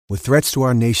With threats to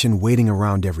our nation waiting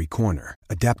around every corner,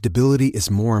 adaptability is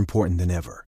more important than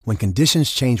ever. When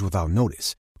conditions change without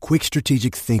notice, quick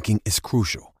strategic thinking is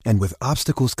crucial. And with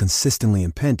obstacles consistently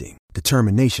impending,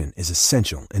 determination is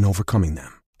essential in overcoming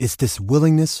them. It's this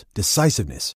willingness,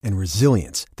 decisiveness, and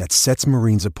resilience that sets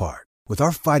Marines apart. With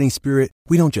our fighting spirit,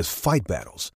 we don't just fight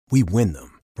battles, we win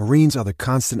them. Marines are the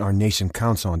constant our nation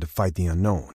counts on to fight the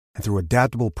unknown. And through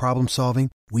adaptable problem solving,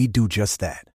 we do just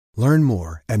that. Learn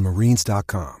more at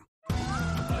marines.com.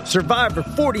 Survivor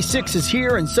 46 is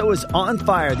here, and so is On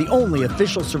Fire, the only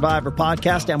official Survivor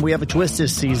podcast, and we have a twist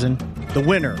this season. The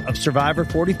winner of Survivor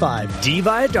 45, Dee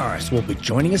Valladares, will be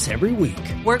joining us every week.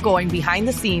 We're going behind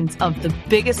the scenes of the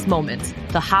biggest moments,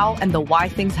 the how and the why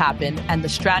things happen, and the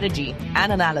strategy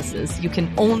and analysis you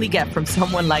can only get from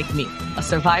someone like me, a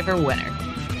Survivor winner.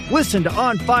 Listen to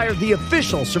On Fire, the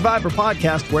official Survivor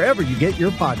podcast, wherever you get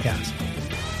your podcast.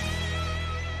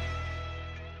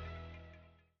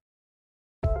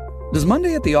 Does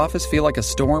Monday at the office feel like a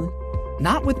storm?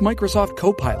 Not with Microsoft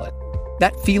Copilot.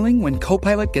 That feeling when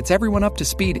Copilot gets everyone up to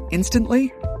speed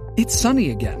instantly? It's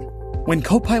sunny again. When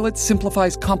Copilot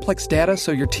simplifies complex data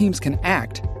so your teams can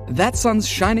act, that sun's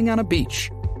shining on a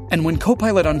beach. And when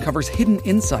Copilot uncovers hidden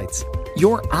insights,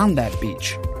 you're on that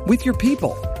beach with your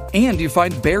people, and you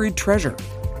find buried treasure.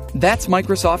 That's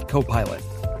Microsoft Copilot.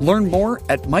 Learn more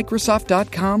at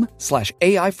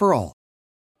Microsoft.com/AI for all.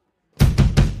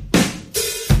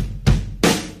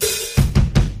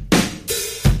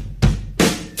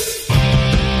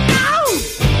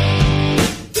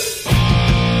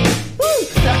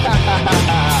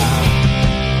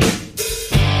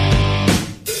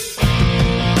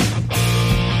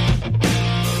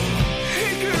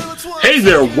 Hey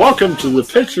there, welcome to the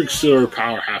Pittsburgh Steelers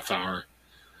Power Half Hour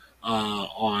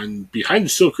on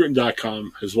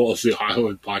BehindTheSteelCurtain.com as well as the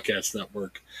Ohioland Podcast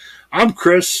Network. I'm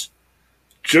Chris.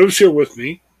 Joe's here with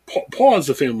me. Paul has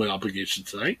a family obligation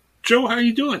tonight. Joe, how are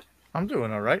you doing? I'm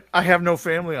doing all right. I have no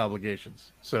family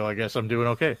obligations, so I guess I'm doing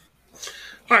okay.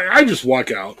 I just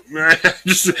walk out.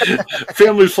 Just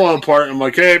family's falling apart. I'm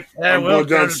like, hey, I'm going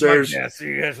downstairs. See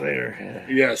you guys later.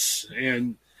 Yes,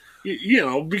 and you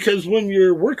know, because when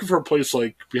you're working for a place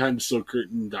like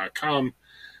BehindTheSteelCurtain.com,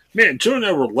 man, Joe and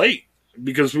I were late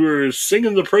because we were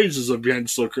singing the praises of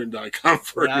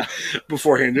BehindTheSteelCurtain.com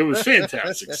beforehand. It was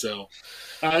fantastic. So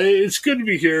it's good to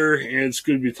be here, and it's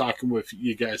good to be talking with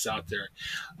you guys out there.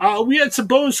 We had some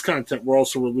bonus content we're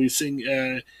also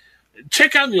releasing.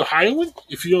 Check out New Ohioland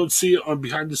if you don't see it on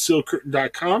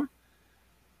BehindTheSteelCurtain.com.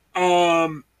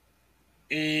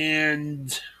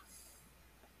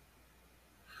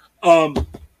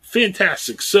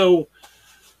 Fantastic. So,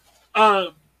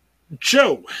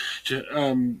 Joe,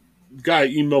 got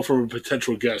an email from a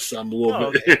potential guest I'm a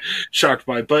little bit shocked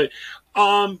by. But,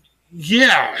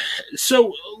 yeah.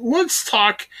 So, let's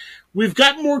talk. We've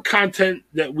got more content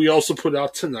that we also put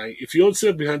out tonight. If you don't see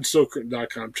it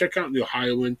BehindTheSteelCurtain.com, check out New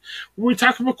Ohioland, where we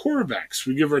talk about quarterbacks.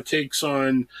 We give our takes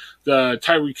on the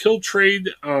Tyreek Hill trade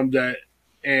and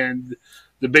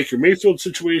the Baker Mayfield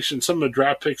situation, some of the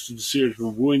draft picks that the Steelers have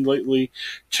been wooing lately.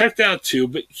 Check that out too.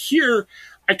 But here,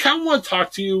 I kind of want to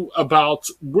talk to you about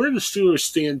where the Steelers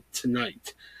stand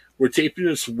tonight. We're taping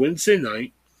this Wednesday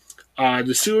night.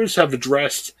 The Steelers have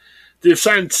they've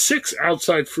signed 6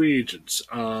 outside free agents.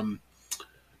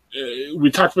 We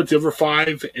talked about the other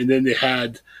 5, and then they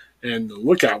had, and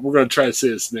look out, we're going to try to say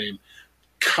his name,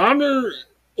 Connor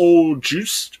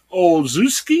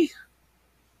Olszewski?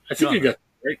 I think I got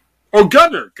Oh,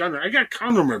 Gunner. I got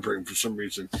Connor in my brain for some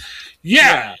reason.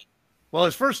 Yeah. Well,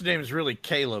 his first name is really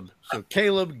Caleb. So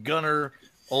Caleb Gunner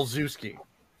Olszewski.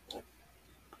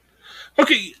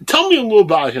 Okay, tell me a little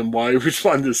about him while I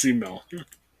respond to this email.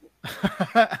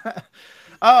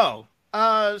 So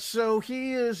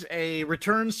he is a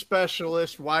return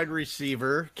specialist wide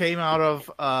receiver. Came off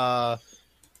of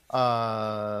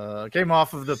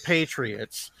the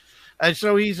Patriots. And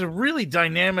so he's a really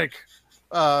dynamic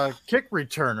kick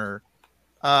returner,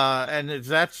 and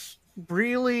that's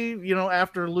really,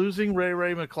 after losing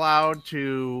Ray McCloud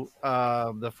to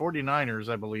the 49ers,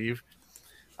 I believe,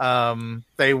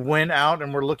 they went out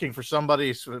and were looking for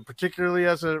somebody, particularly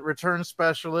as a return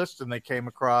specialist, and they came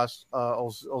across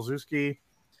Olszewski.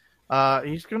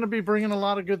 He's going to be bringing a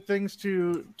lot of good things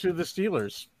to the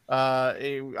Steelers.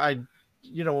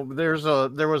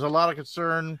 There was a lot of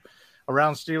concern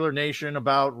around Steeler Nation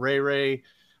about Ray.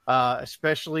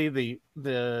 Especially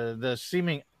the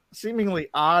seemingly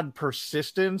odd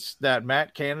persistence that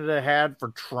Matt Canada had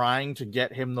for trying to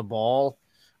get him the ball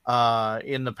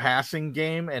in the passing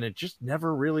game, and it just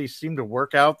never really seemed to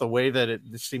work out the way that it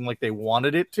seemed like they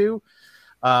wanted it to.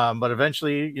 But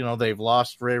eventually, they've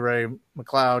lost Ray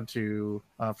McCloud to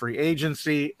free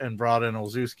agency and brought in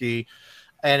Olszewski.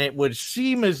 And it would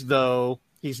seem as though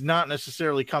he's not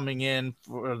necessarily coming in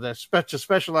for to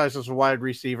specialize as a wide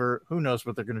receiver. Who knows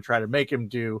what they're going to try to make him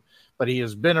do, but he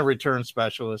has been a return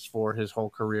specialist for his whole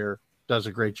career, does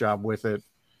a great job with it.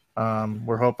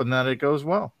 We're hoping that it goes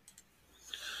well.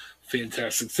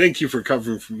 Fantastic. Thank you for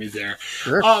covering for me there.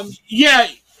 Sure. Yeah,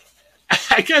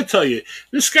 I got to tell you,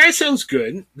 this guy sounds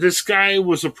good. This guy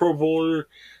was a Pro Bowler.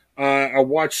 I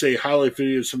watched a highlight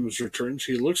video of some of his returns.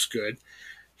 He looks good.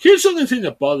 Here's the only thing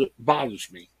that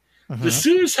bothers me. The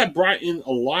Steelers have brought in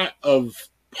a lot of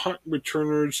punt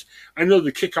returners. I know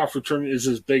the kickoff return is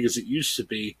as big as it used to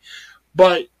be,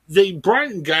 but they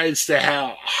brought in guys that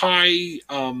have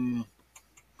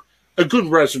a good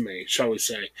resume, shall we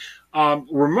say.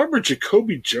 Remember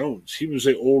Jacoby Jones? He was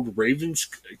an old Ravens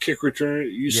kick returner.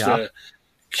 He used to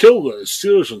kill the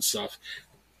Steelers and stuff.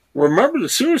 Remember, the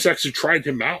Steelers actually tried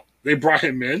him out. They brought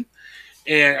him in,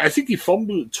 and I think he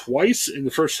fumbled it twice in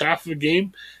the first half of the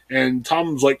game, and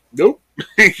Tom was like, nope,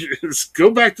 just go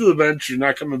back to the bench. You're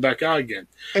not coming back out again.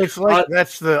 It's like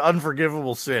that's the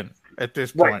unforgivable sin at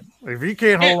this point. Right. If you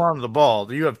can't hold on to the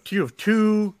ball, you have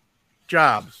two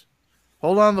jobs.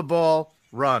 Hold on to the ball,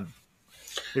 run.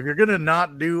 If you're going to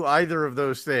not do either of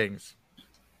those things,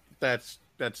 that's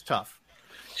tough.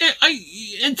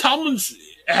 And Tomlins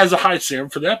has a high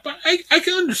standard for that, but I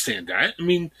can understand that. I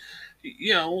mean,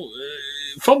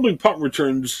 fumbling punt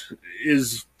returns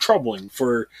is troubling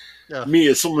for me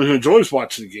as someone who enjoys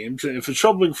watching the games. And if it's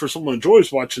troubling for someone who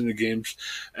enjoys watching the games,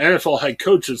 NFL head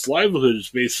coach's livelihood is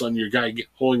based on your guy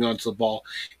holding onto the ball.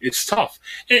 It's tough.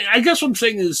 And I guess what I'm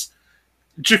saying is,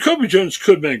 Jacoby Jones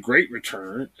could have been a great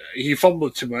returner. He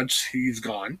fumbled too much. He's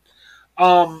gone.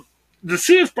 The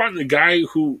Steelers brought in a guy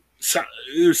who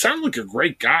sounded like a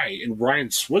great guy in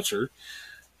Ryan Switzer.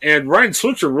 And Ryan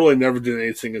Switzer really never did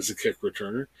anything as a kick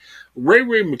returner. Ray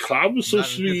McCloud was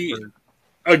supposed to be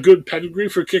a good pedigree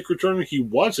for a kick returner. He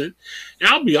wasn't. And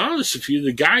I'll be honest with you,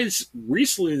 the guys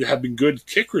recently that have been good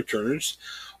kick returners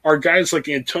are guys like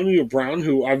Antonio Brown,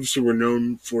 who obviously were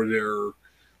known for their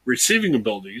receiving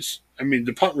abilities. I mean,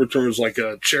 the punt return is like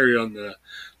a cherry on the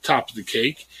top of the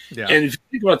cake. Yeah. And if you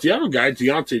think about the other guy,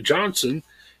 Deontay Johnson,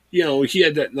 he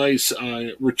had that nice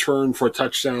return for a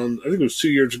touchdown. I think it was 2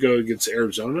 years ago against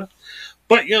Arizona.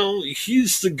 But,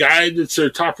 he's the guy that's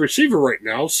their top receiver right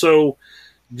now. So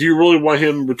do you really want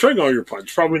him returning all your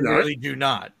punts? Probably not. You really do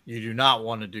not. You do not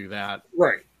want to do that.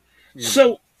 Right.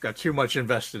 You've got too much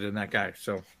invested in that guy.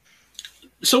 So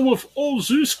with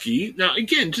Olszewski, now,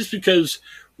 again, just because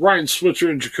Ryan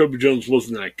Switzer and Jacoby Jones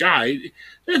wasn't that guy,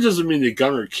 that doesn't mean that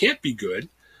Gunner can't be good.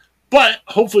 But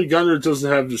hopefully Gunner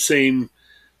doesn't have the same,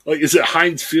 is it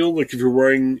Heinz Field? Like if you're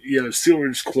wearing,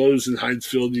 Steelers clothes in Heinz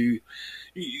Field,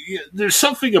 there's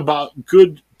something about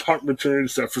good punt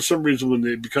returns that for some reason when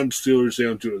they become Steelers, they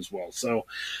don't do as well. So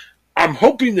I'm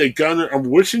hoping that I'm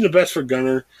wishing the best for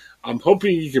Gunner. I'm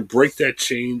hoping he can break that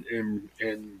chain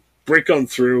and break on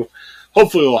through.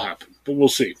 Hopefully it'll happen, but we'll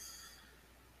see.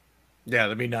 Yeah,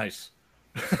 that'd be nice.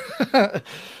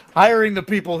 Hiring the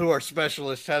people who are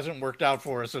specialists hasn't worked out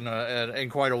for us in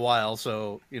quite a while,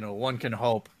 so one can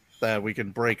hope that we can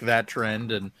break that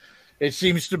trend, and it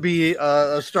seems to be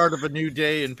a start of a new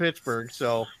day in Pittsburgh.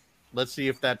 So let's see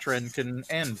if that trend can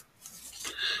end.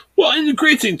 Well, and the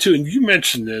great thing too, and you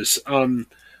mentioned this,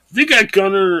 they got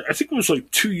Gunner. I think it was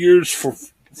like 2 years for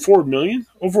 $4 million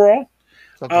overall.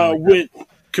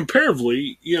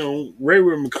 Comparatively, Ray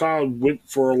McCloud went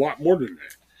for a lot more than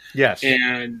that. Yes.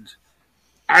 And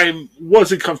I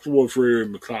wasn't comfortable with Ray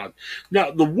McCloud.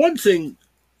 Now, the one thing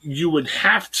you would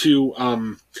have to,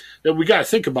 that we got to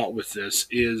think about with this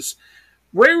is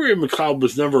Ray McCloud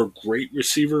was never a great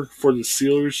receiver for the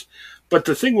Steelers. But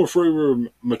the thing with Ray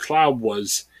McCloud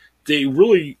was they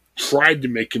really tried to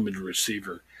make him a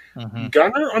receiver. Mm-hmm.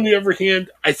 Gunner, on the other hand,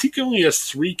 I think he only has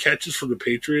 3 catches for the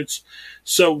Patriots,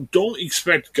 so don't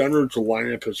expect Gunner to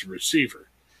line up as a receiver.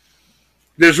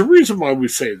 There's a reason why we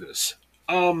say this.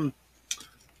 I've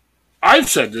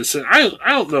said this, and I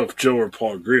don't know if Joe or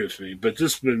Paul agree with me, but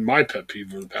this has been my pet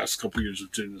peeve over the past couple years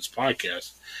of doing this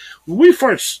podcast. When we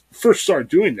first started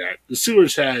doing that, the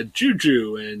Steelers had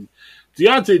Juju and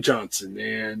Deontay Johnson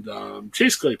and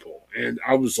Chase Claypool. And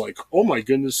I was like, oh my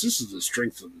goodness, this is the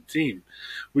strength of the team.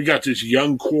 We got this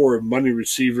young core of money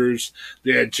receivers.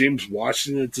 They had James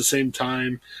Washington at the same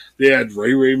time. They had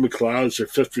Ray McCloud as their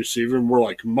 5th receiver. And we're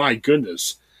like, my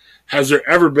goodness, has there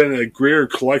ever been a greater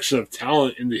collection of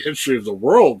talent in the history of the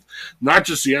world, not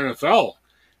just the NFL?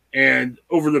 And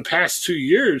over the past 2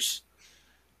 years,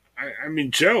 I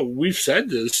mean, Joe, we've said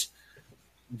this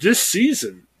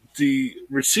season, the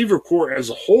receiver core as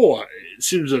a whole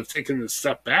seems to have taken a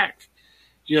step back.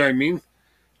 You know what I mean?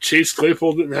 Chase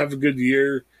Claypool didn't have a good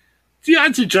year.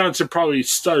 Deontay Johnson probably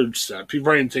stuttered step. He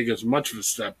probably didn't take as much of a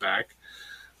step back.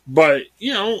 But,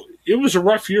 it was a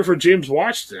rough year for James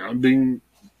Washington. I'm being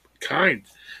kind.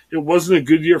 It wasn't a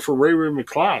good year for Ray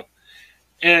McCloud.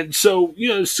 And so,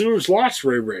 the Steelers lost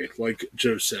Ray, like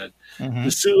Joe said. Mm-hmm. The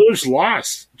Steelers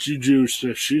lost Juju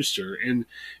Smith-Schuster. And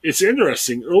it's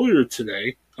interesting. Earlier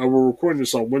today, we're recording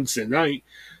this on Wednesday night,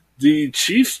 the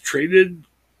Chiefs traded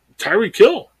Tyreek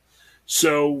Hill.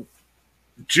 So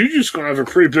Juju's going to have a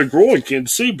pretty big role in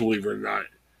Kansas City, believe it or not.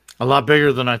 A lot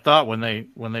bigger than I thought when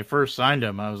they first signed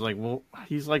him. I was like, well,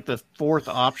 he's like the fourth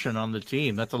option on the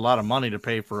team. That's a lot of money to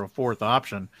pay for a fourth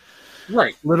option.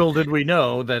 Right. Little did we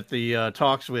know that the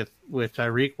talks with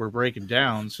Tyreek were breaking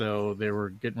down, so they were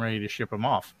getting ready to ship him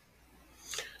off.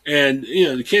 And,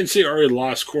 the Kansas City already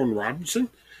lost Corn Robinson.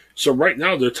 So right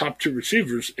now their top two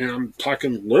receivers, and I'm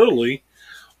talking literally,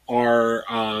 are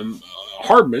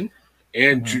Hardman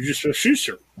and Juju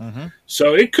Smith-Schuster. Mm-hmm.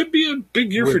 So it could be a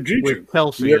big year for Juju. With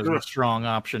Kelsey as a strong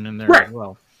option in there as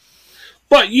well.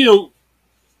 But,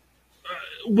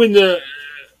 when the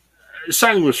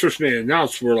signing was first made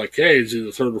announced, we're like, hey, is he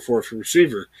the third or fourth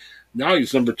receiver? Now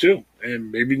he's number two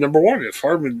and maybe number one if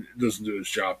Hardman doesn't do his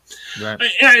job. Right.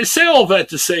 And I say all that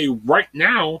to say right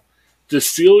now, the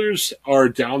Steelers are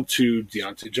down to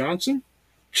Deontay Johnson,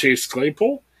 Chase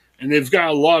Claypool, and they've got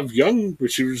a lot of young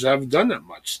receivers that haven't done that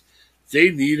much. They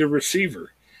need a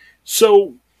receiver.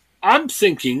 So I'm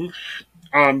thinking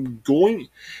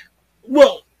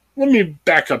well, let me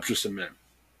back up just a minute.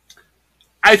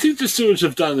 I think the Steelers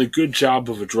have done a good job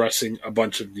of addressing a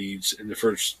bunch of needs in the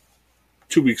first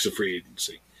 2 weeks of free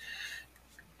agency.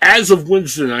 As of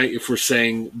Wednesday night, if we're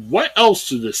saying, what else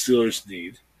do the Steelers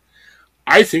need?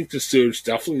 I think the Steelers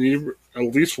definitely need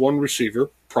at least one receiver,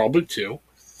 probably two.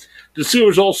 The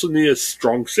Steelers also need a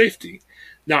strong safety.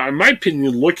 Now, in my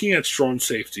opinion, looking at strong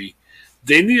safety,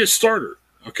 they need a starter,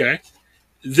 okay?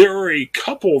 There are a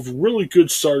couple of really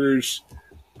good starters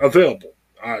available.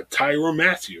 Tyrann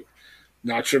Mathieu.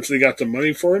 Not sure if they got the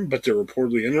money for him, but they're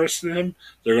reportedly interested in him.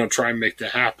 They're going to try and make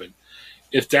that happen.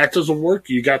 If that doesn't work,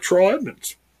 you got Terrell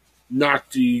Edmonds. Not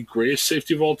the greatest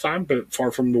safety of all time, but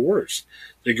far from the worst.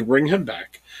 They can bring him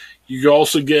back. You can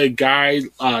also get a guy,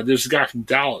 there's a guy from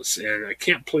Dallas, and I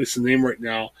can't place the name right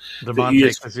now.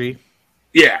 Devontae Kazee.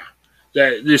 Yeah.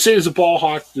 They say he's a ball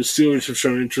hawk. The Steelers have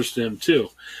shown interest in him, too.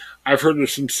 I've heard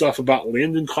there's some stuff about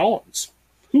Landon Collins,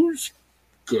 who's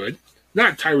good.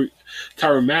 Not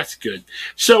Tyrann Mathieu good.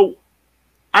 So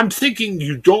I'm thinking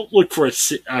you don't look for a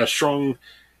strong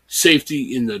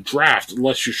safety in the draft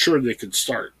unless you're sure they can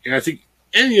start. And I think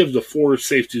any of the four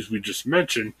safeties we just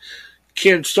mentioned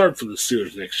can start for the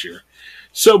Steelers next year.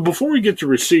 So before we get to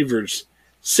receivers,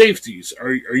 safeties,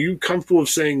 are you comfortable with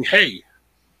saying, hey,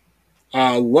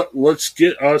 let's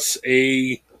get us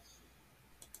a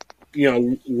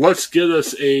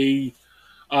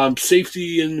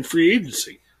safety in free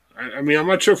agency? I mean, I'm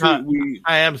not sure if we...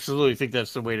 I absolutely think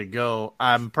that's the way to go.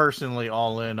 I'm personally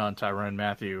all in on Tyrann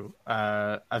Mathieu.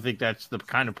 I think that's the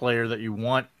kind of player that you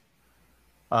want.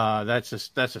 That's a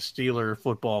Steeler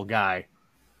football guy.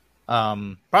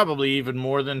 Probably even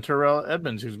more than Terrell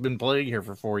Edmonds, who's been playing here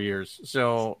for 4 years.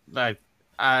 So I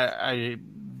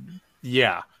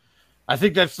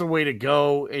think that's the way to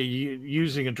go.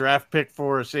 Using a draft pick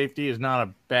for a safety is not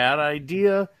a bad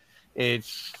idea.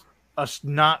 It's us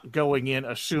not going in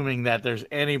assuming that there's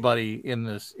anybody in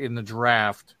the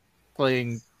draft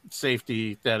playing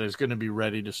safety that is going to be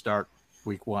ready to start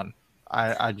week one.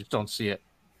 I just don't see it.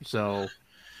 So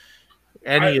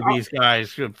any of these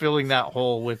guys filling that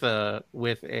hole with an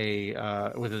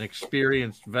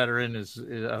experienced veteran is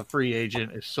a free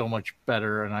agent is so much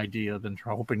better an idea than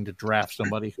hoping to draft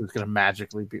somebody who's going to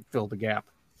magically fill the gap.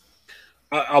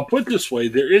 I'll put it this way: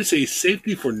 there is a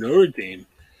safety for Notre Dame.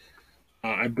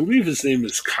 I believe his name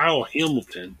is Kyle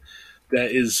Hamilton,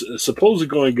 that is supposedly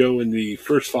going to go in the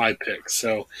first 5 picks.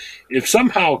 So if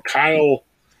somehow Kyle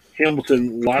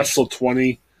Hamilton lasts till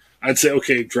 20, I'd say,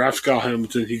 okay, draft Kyle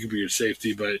Hamilton. He could be your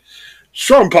safety, but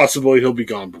strong possibility he'll be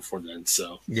gone before then.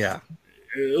 So yeah,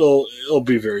 it'll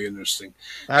be very interesting.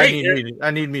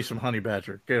 I need me some Honey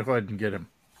Badger. Go ahead and get him.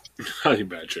 Honey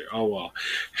Badger. Oh, wow.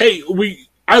 Hey,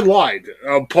 I lied.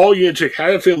 Paul Yanchik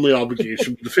had a family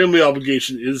obligation. The family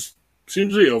obligation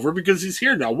seems to be over because he's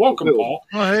here now. Welcome, Paul.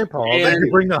 Oh, hey, Paul. Did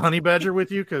you bring the Honey Badger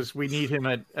with you? Because we need him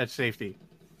at safety.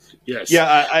 Yes.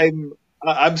 Yeah,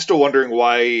 I'm still wondering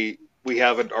why we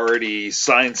haven't already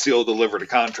signed, sealed, delivered a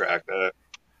contract.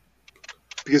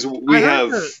 because we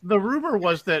have the rumor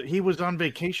was that he was on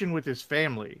vacation with his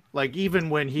family. Like even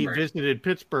when he visited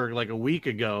Pittsburgh like a week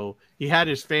ago, he had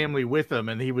his family with him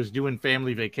and he was doing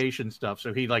family vacation stuff.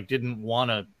 So he like didn't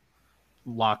want to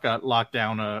lock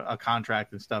down a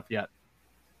contract and stuff yet.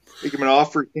 Make him an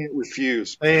offer he can't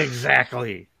refuse.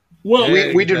 Exactly. Well,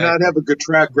 we do not have a good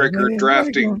track record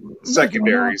drafting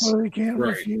secondaries. He can't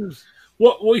refuse.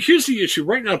 Well, here's the issue.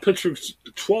 Right now, Pittsburgh's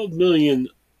 $12 million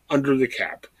under the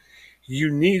cap.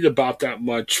 You need about that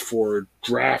much for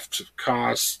draft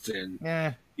costs and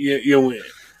But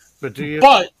do you?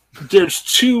 But there's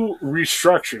two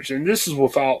restructures, and this is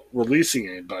without releasing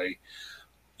anybody.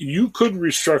 You could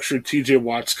restructure T.J.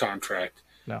 Watt's contract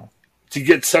to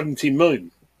get $17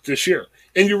 million this year,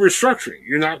 and you're restructuring.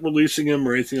 You're not releasing him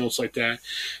or anything else like that.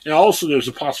 And also, there's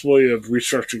a possibility of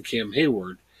restructuring Cam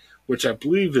Hayward, which I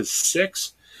believe is $6 million.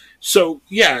 So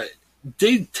yeah,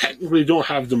 they technically don't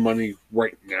have the money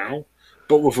right now.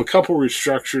 But with a couple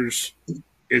restructures,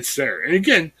 it's there. And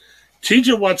again,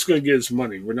 T.J. Watt's going to get his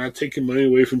money. We're not taking money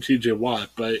away from T.J.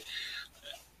 Watt, but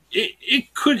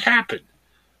it could happen.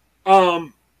 We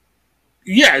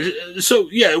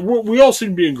all seem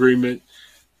to be in agreement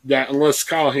that unless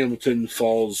Kyle Hamilton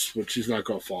falls, which he's not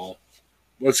going to fall,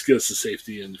 let's get us a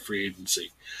safety in the free agency.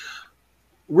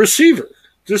 Receiver.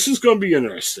 This is going to be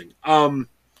interesting.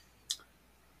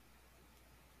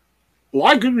 A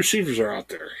lot of good receivers are out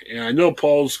there. And I know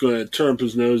Paul's going to turn up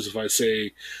his nose if I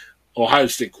say Ohio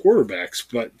State quarterbacks,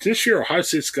 but this year Ohio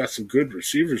State's got some good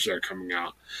receivers that are coming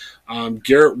out.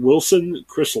 Garrett Wilson,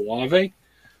 Chris Olave.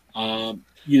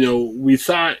 We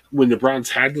thought when the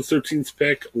Browns had the 13th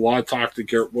pick, a lot of talk that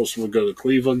Garrett Wilson would go to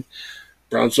Cleveland.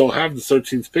 Browns don't have the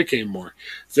 13th pick anymore.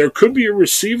 There could be a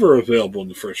receiver available in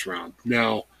the first round.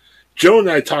 Now, Joe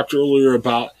and I talked earlier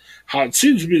about how it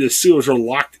seems to be the Steelers are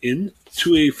locked in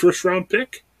to a first-round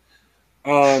pick.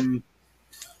 Well,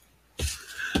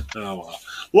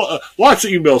 lots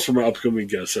of emails from our upcoming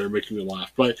guests that are making me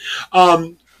laugh. But,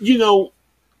 I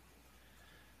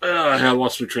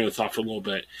lost my train of thought for a little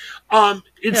bit.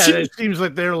 It seems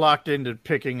like they're locked into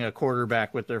picking a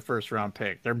quarterback with their first-round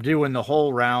pick. They're doing the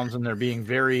whole rounds, and they're being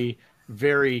very,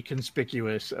 very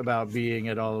conspicuous about being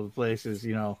at all the places.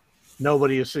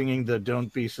 Nobody is singing the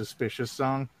 "Don't Be Suspicious"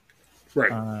 song.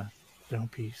 Right.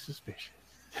 Don't be suspicious.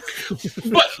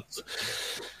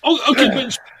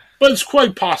 but it's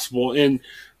quite possible, and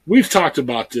we've talked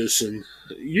about this, and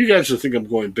you guys will think I'm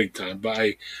going big time, but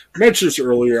I mentioned this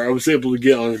earlier. I was able to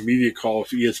get on a media call with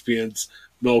ESPN's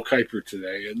Mel Kiper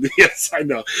today, and yes, I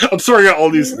know. I'm sorry I got all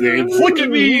these names. Look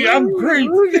at me, I'm great.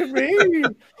 Look at me.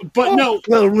 But no.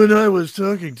 Well, when I was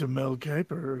talking to Mel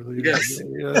Kiper earlier, yes.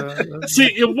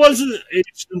 See, it wasn't a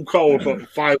Zoom call with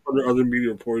 500 other media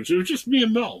reporters. It was just me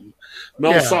and Mel.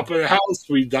 Mel stopped at the house.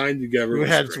 We dined together.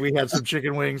 We had some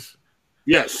chicken wings.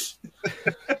 Yes.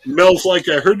 Mel's like,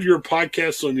 I heard your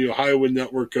podcast on the Ohio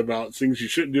Network about things you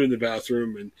shouldn't do in the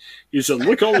bathroom. And he said,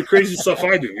 look all the crazy stuff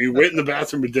I do. He went in the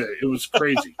bathroom and did it. It was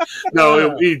crazy.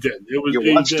 No, he didn't. It was,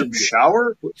 you watched him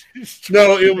shower?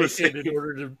 No, it was in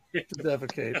order to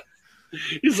defecate.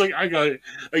 He's like, I got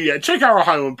it. Check our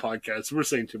Ohio podcast. We're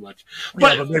saying too much.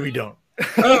 But maybe don't.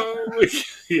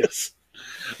 Yes.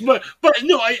 But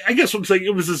no, I guess what I'm saying,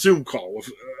 it was a Zoom call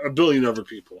with a billion other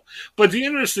people. But the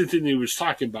interesting thing he was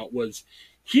talking about was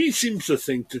he seems to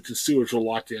think that the Steelers are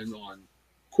locked in on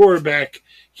quarterback.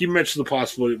 He mentioned the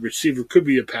possibility that receiver could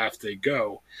be a path they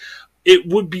go. It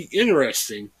would be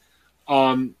interesting.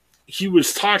 He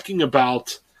was talking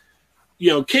about,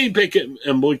 Kenny Pickett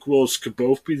and Malik Willis could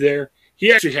both be there.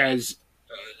 He actually has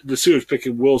the Steelers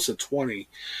picking Willis at 20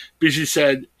 because he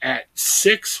said at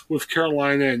 6 with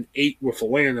Carolina and 8 with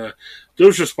Atlanta,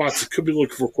 those are spots that could be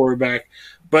looking for a quarterback.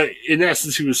 But in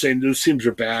essence, he was saying those teams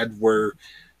are bad where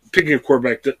picking a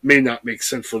quarterback that may not make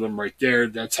sense for them right there.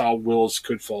 That's how Willis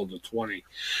could fall to 20.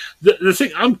 The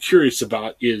thing I'm curious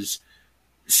about is,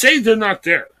 say they're not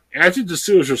there. And I think the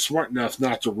Steelers are smart enough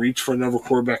not to reach for another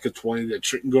quarterback at 20 that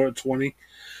shouldn't go at 20.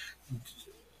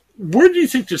 Where do you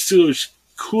think the Steelers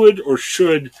could or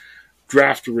should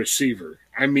draft a receiver?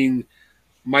 I mean,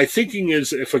 my thinking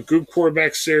is if a good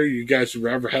quarterback's there, you guys would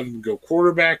rather have them go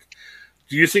quarterback.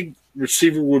 Do you think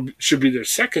receiver should be their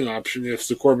second option if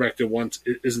the quarterback they want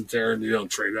isn't there and they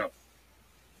don't trade up?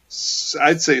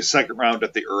 I'd say second round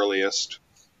at the earliest.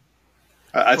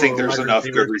 I think there's enough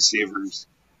good receivers.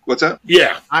 What's that?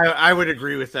 Yeah. I would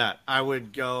agree with that. I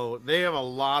would go, they have a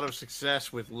lot of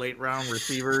success with late round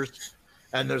receivers,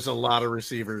 and there's a lot of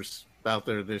receivers out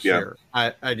there this year.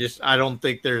 I don't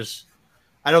think there's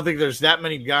that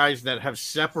many guys that have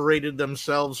separated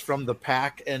themselves from the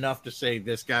pack enough to say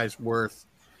this guy's worth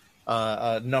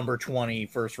a number 20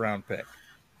 first round pick.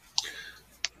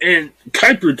 And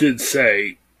Kuiper did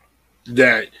say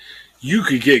that you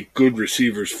could get good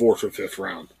receivers 4th or 5th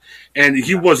round. And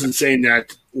he wasn't saying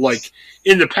that, like,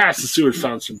 in the past, the Steelers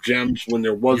found some gems when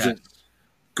there wasn't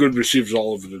good receivers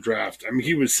all over the draft. I mean,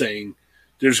 he was saying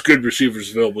there's good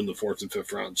receivers available in the 4th and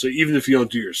 5th round. So even if you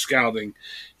don't do your scouting,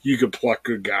 you could pluck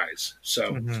good guys.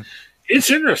 So it's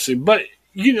interesting. But,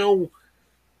 you know,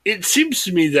 it seems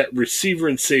to me that receiver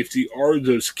and safety are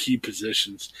those key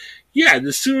positions. Yeah, the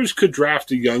Steelers could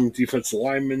draft a young defensive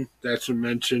lineman. That's been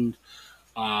mentioned.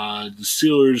 The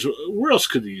Steelers, where else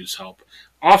could they use help?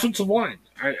 Offensive line.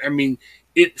 I mean,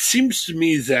 it seems to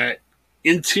me that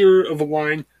interior of a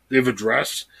line they've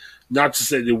addressed. Not to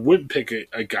say they wouldn't pick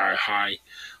a guy high,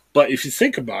 but if you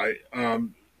think about it,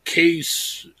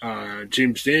 Case,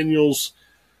 James Daniels,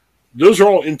 those are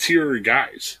all interior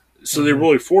guys. So they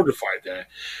really fortified that.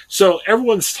 So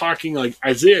everyone's talking like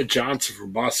Isaiah Johnson from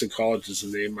Boston College is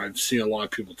a name I've seen a lot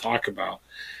of people talk about.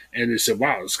 And they said,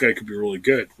 wow, this guy could be really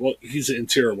good. Well, he's an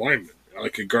interior lineman,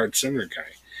 like a guard center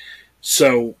guy.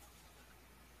 So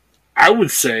I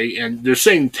would say, and they're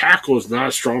saying tackle is not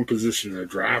a strong position in the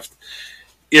draft.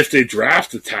 If they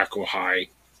draft a tackle high,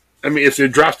 I mean, if they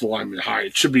draft a lineman high,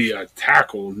 it should be a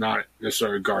tackle, not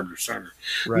necessarily a guard or center.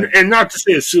 Right. And not to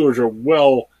say the Steelers are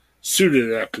well suited to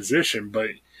that position,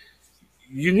 but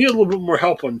you need a little bit more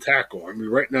help on tackle. I mean,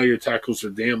 right now your tackles are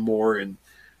Dan Moore and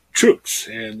Troops,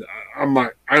 and I'm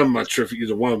not sure if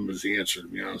either one of them is the answer, to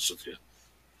be honest with you.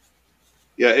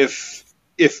 Yeah,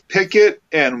 if Pickett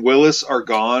and Willis are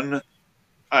gone,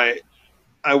 I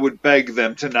would beg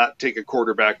them to not take a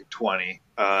quarterback at 20.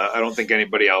 I don't think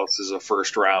anybody else is a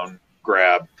first round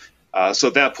grab. So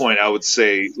at that point, I would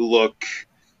say, look,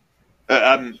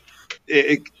 even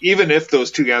if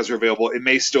those two guys are available, it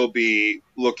may still be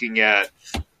looking at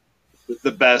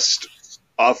the best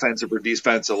offensive or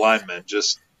defensive lineman.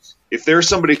 Just if there's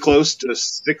somebody close to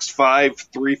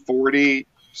 6'5", 340,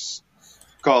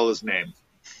 call his name.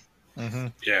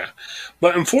 Yeah.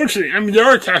 But unfortunately, I mean, there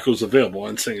are tackles available.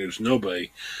 I'm saying there's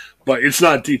nobody, but it's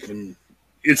not deep in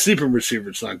receiver.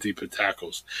 It's not deep in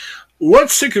tackles.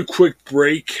 Let's take a quick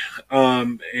break,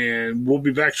 and we'll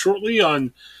be back shortly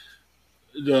on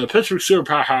the Pittsburgh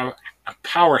Steelers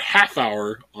Power Half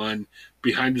Hour on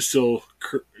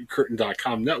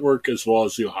BehindTheSteelCurtain.com network, as well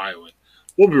as the Ohioan.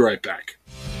 We'll be right back.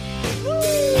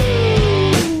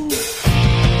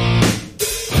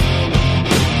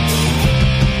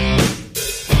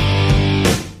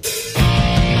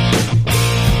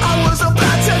 I was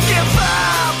about to give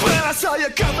up when I saw you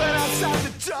coming outside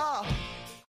the door.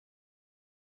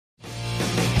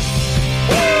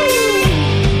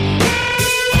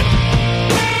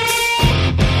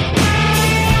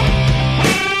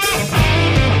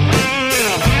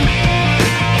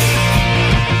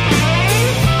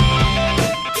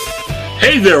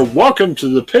 Hey there, welcome to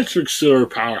the Pittsburgh Steelers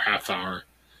Power Half Hour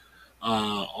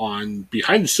on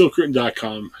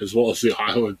BehindTheSteelCurtain.com, as well as the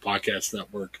Ohioan Podcast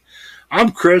Network.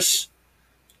 I'm Chris.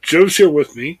 Joe's here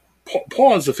with me.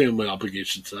 Paul has a family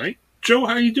obligation tonight. Joe,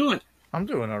 how are you doing? I'm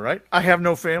doing all right. I have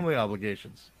no family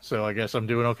obligations, so I guess I'm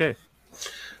doing okay.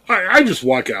 I just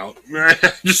walk out.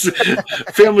 Just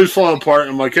family's falling apart.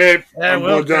 I'm like, hey, I'm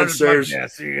going downstairs.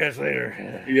 See you guys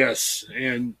later. Yes,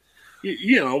 and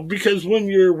you know, because when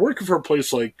you're working for a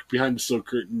place like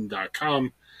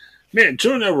BehindTheSteelCurtain.com, man,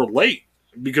 Joe and I were late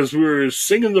because we were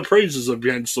singing the praises of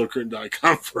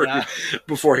BehindTheSteelCurtain.com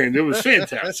beforehand. It was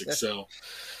fantastic. So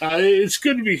it's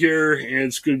good to be here, and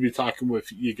it's good to be talking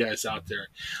with you guys out there.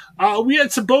 We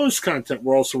had some bonus content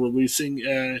we're also releasing.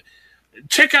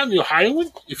 Check out the Ohioan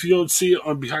if you don't see it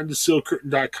on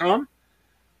BehindTheSteelCurtain.com.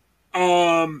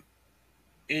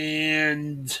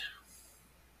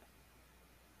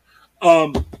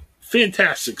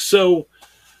 Fantastic. So,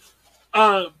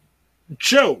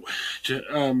 Joe,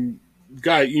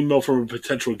 got an email from a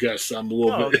potential guest I'm a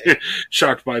little bit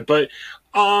shocked by. But,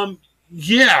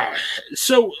 yeah.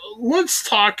 So, let's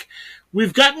talk.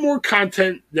 We've got more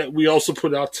content that we also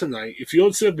put out tonight. If you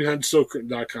don't see it behind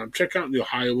SteelCurtain.com, check out the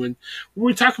Ohioan, where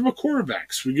we talk about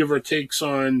quarterbacks. We give our takes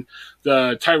on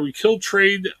the Tyreek Hill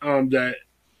trade and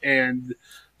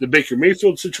the Baker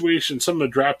Mayfield situation, some of the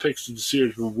draft picks that the Steelers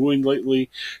have been wooing lately.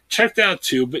 Check that out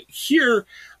too. But here,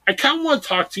 I kind of want to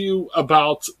talk to you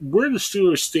about where the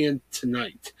Steelers stand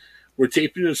tonight. We're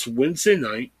taping this Wednesday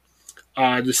night.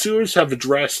 The Steelers have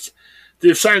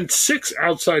they've signed 6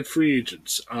 outside free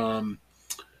agents.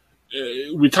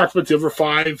 We talked about the other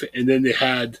 5, and then they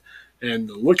had, and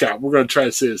look out, we're going to try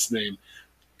to say his name,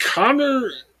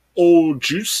 Connor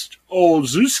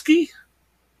Olszewski?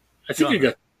 I think you got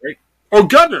that right. Oh,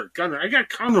 Gunner. I got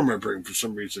Connor in my brain for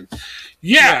some reason.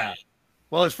 Yeah.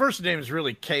 Well, his first name is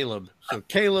really Caleb. So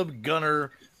Caleb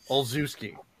Gunner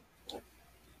Olszewski.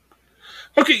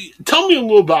 Okay, tell me a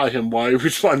little about him while I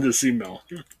respond to this email.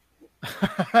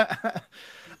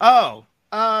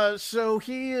 So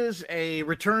he is a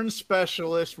return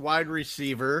specialist wide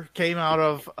receiver. Came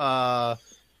off of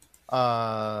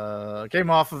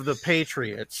the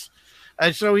Patriots,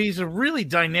 and so he's a really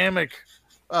dynamic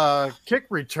kick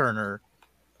returner.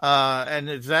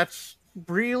 And that's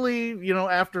really,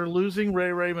 after losing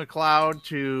Ray McCloud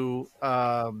to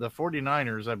the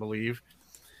 49ers, I believe,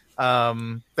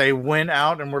 they went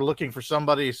out and were looking for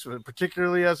somebody,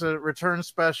 particularly as a return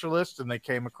specialist, and they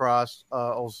came across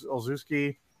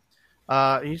Olszewski.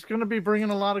 He's going to be bringing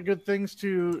a lot of good things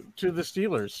to the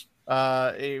Steelers.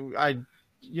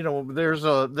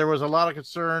 There was a lot of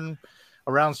concern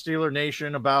around Steeler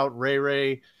Nation about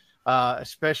Ray,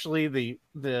 especially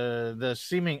the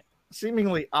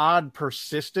seemingly odd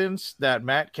persistence that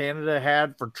Matt Canada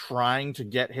had for trying to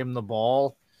get him the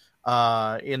ball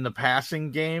in the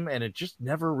passing game, and it just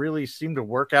never really seemed to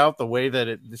work out the way that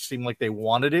it seemed like they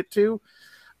wanted it to.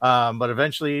 But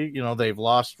eventually, they've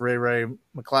lost Ray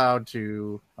McCloud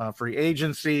to free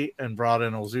agency and brought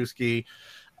in Olszewski,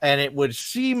 and it would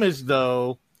seem as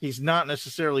though he's not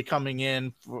necessarily coming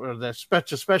in to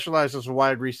specialize as a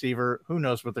wide receiver. Who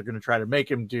knows what they're going to try to make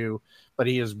him do, but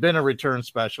he has been a return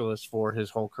specialist for his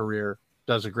whole career,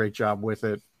 does a great job with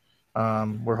it.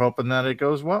 We're hoping that it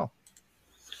goes well.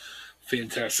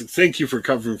 Fantastic. Thank you for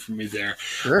covering for me there.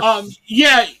 Sure.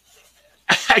 Yeah,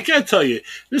 I got to tell you,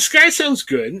 this guy sounds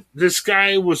good. This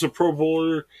guy was a Pro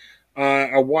Bowler.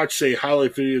 I watched a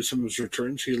highlight video of some of his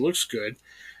returns. He looks good.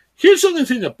 Here's the only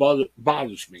thing that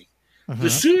bothers me. The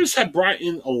Steelers have brought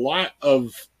in a lot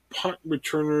of punt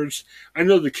returners. I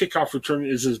know the kickoff return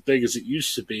is as big as it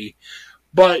used to be,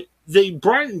 but they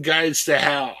brought in guys that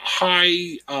have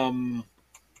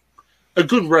a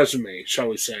good resume, shall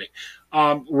we say.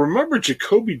 Remember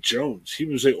Jacoby Jones? He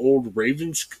was an old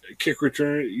Ravens kick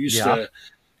returner. He used to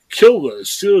kill the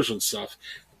Steelers and stuff.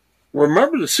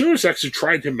 Remember, the Steelers actually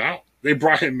tried him out. They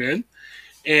brought him in,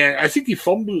 and I think he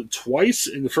fumbled it twice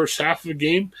in the first half of the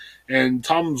game. And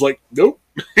Tom was like, "Nope,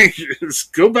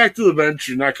 just go back to the bench.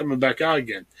 You're not coming back out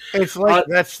again." It's like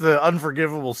that's the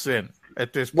unforgivable sin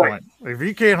at this point. Right. If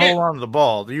you can't hold on to the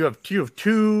ball, you have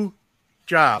two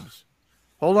jobs: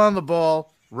 hold on to the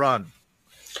ball, run.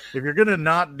 If you're going to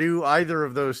not do either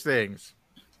of those things,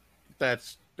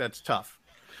 that's tough.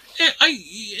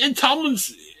 And Tomlin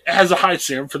has a high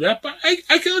standard for that, but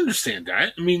I can understand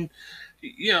that. I mean,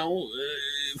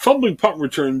 fumbling punt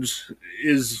returns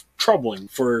is troubling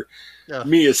for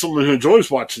me as someone who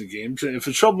enjoys watching the games. And if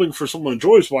it's troubling for someone who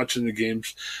enjoys watching the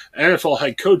games, NFL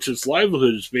head coach's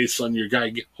livelihood is based on your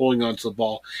guy holding onto the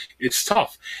ball. It's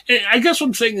tough. And I guess what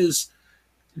I'm saying is,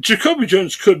 Jacoby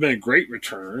Jones could have been a great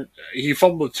returner. He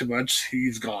fumbled too much.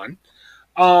 He's gone.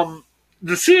 The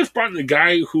Steelers brought in a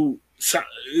guy who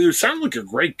sounded like a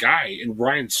great guy in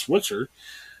Ryan Switzer.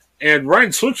 And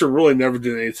Ryan Switzer really never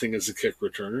did anything as a kick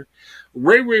returner.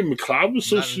 Ray McCloud was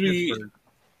supposed to be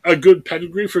a good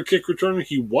pedigree for a kick returner.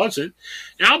 He wasn't.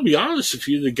 And I'll be honest with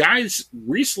you, the guys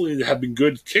recently that have been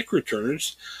good kick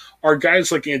returners are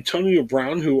guys like Antonio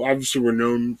Brown, who obviously were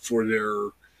known for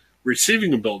their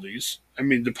receiving abilities. I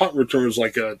mean, the punt return is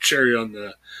like a cherry on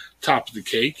the top of the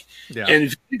cake. Yeah. And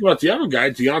if you think about the other guy,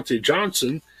 Deontay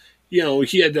Johnson,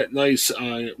 he had that nice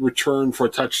return for a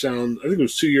touchdown. I think it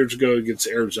was 2 years ago against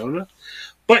Arizona.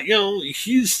 But,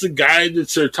 he's the guy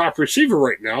that's their top receiver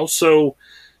right now. So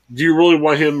do you really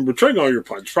want him returning all your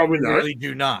punts? Probably not. You really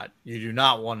do not. You do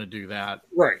not want to do that.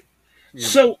 Right.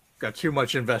 You've got too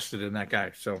much invested in that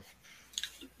guy. So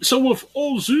with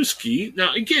Olszewski,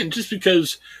 now, again, just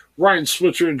because Ryan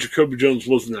Switzer and Jacoby Jones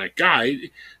wasn't that guy,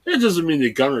 that doesn't mean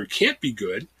that Gunner can't be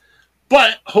good.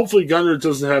 But hopefully Gunner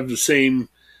doesn't have the same,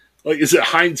 like, is it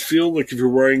Heinz Field? Like, if you're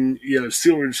wearing,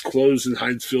 Steelers clothes in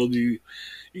Heinz Field,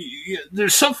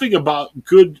 there's something about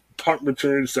good punt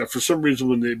returns that for some reason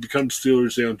when they become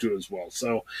Steelers, they don't do as well.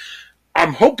 So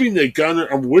I'm hoping that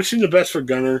I'm wishing the best for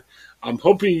Gunner. I'm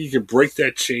hoping he can break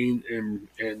that chain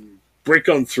and break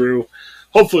on through.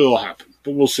 Hopefully it'll happen,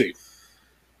 but we'll see.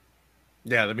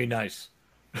 Yeah, that'd be nice.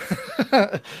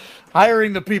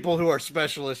 Hiring the people who are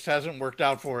specialists hasn't worked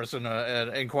out for us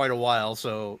in quite a while,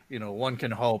 so one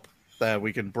can hope that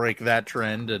we can break that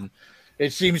trend, and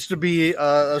it seems to be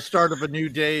a start of a new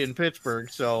day in Pittsburgh.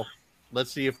 So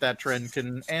let's see if that trend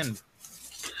can end.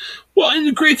 Well, and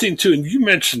the great thing too, and you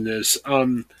mentioned this,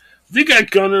 they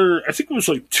got Gunner. I think it was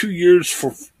like 2 years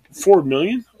for $4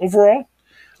 million overall.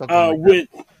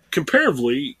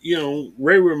 Comparatively,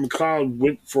 Ray McCloud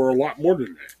went for a lot more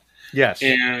than that. Yes.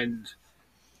 And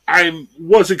I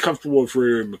wasn't comfortable with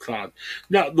Ray McCloud.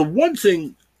 Now, the one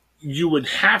thing, you would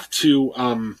have to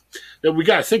that we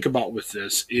got to think about with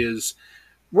this is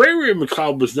Ray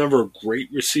McCloud was never a great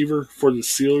receiver for the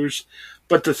Steelers,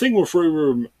 but the thing with Ray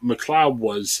McCloud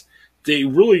was they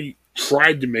really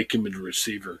tried to make him a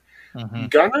receiver. Mm-hmm.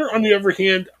 Gunner, on the other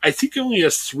hand, I think he only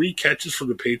has 3 catches for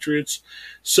the Patriots,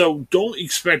 so don't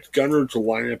expect Gunner to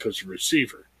line up as a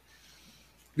receiver.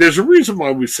 There's a reason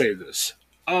why we say this.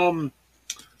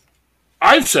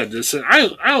 I've said this, and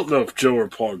I don't know if Joe or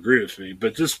Paul agree with me,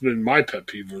 but this has been my pet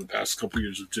peeve over the past couple of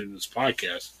years of doing this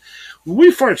podcast. When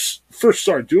we first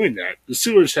started doing that, the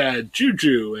Steelers had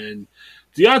Juju and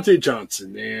Deontay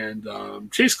Johnson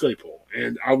and Chase Claypool,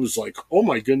 and I was like, oh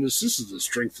my goodness, this is the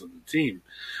strength of the team.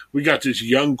 We got this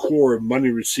young core of money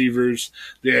receivers.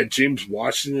 They had James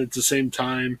Washington at the same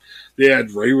time. They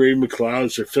had Ray McCloud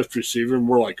as their 5th receiver, and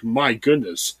we're like, my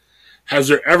goodness. Has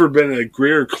there ever been a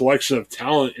greater collection of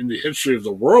talent in the history of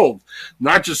the world,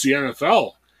 not just the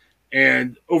NFL?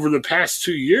 And over the past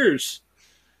 2 years,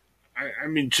 I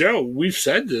mean, Joe, we've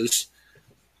said this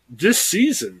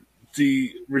season,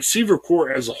 the receiver core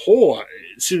as a whole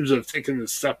seems to have taken a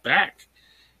step back.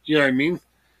 You know what I mean?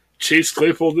 Chase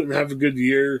Claypool didn't have a good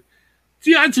year.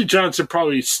 Deontay Johnson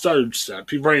probably stuttered step.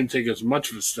 He probably didn't take as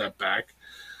much of a step back.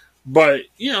 But,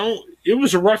 it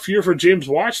was a rough year for James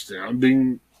Washington. I'm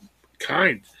being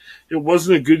kind. It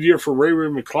wasn't a good year for Ray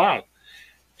McCloud.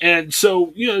 And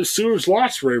so, the Steelers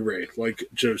lost Ray, like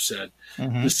Joe said.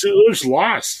 Mm-hmm. The Steelers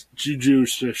lost Juju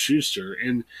Smith-Schuster.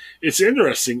 And it's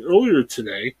interesting, earlier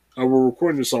today, we're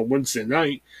recording this on Wednesday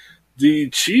night, the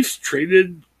Chiefs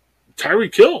traded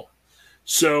Tyreek Hill.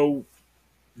 So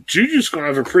Juju's going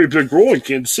to have a pretty big role in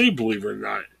Kansas City, believe it or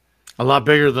not. A lot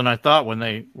bigger than I thought when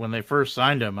they first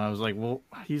signed him. I was like, well,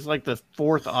 he's like the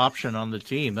 4th option on the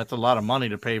team. That's a lot of money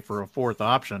to pay for a 4th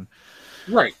option.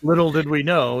 Right. Little did we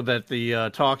know that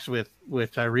the talks with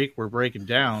Tyreek were breaking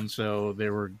down, so they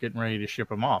were getting ready to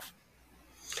ship him off.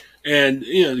 And,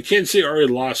 the Kansas City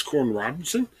already lost Corn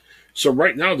Robinson. So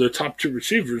right now, their top 2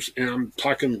 receivers, and I'm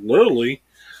talking literally,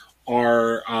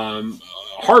 are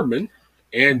Hardman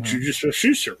and Juju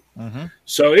Smith-Schuster. Mm-hmm.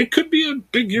 So it could be a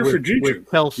big year for Juju.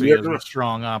 With Kelsey as a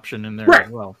strong option in there right.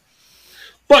 as well.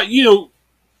 But,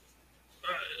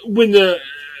 when the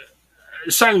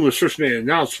signing was first made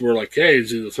announced, we're like, hey,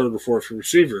 is he the 3rd or 4th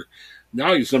receiver?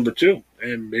 Now he's number 2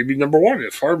 and maybe number 1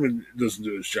 if Hardman doesn't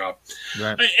do his job.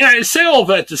 Right. And I say all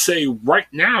that to say right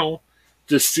now,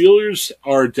 the Steelers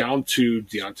are down to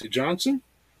Deontay Johnson,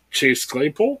 Chase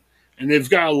Claypool, and they've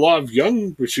got a lot of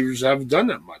young receivers that haven't done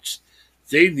that much.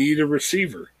 They need a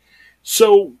receiver.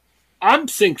 So I'm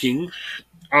thinking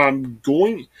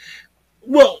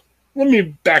well, let me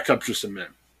back up just a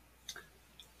minute.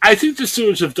 I think the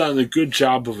Steelers have done a good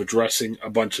job of addressing a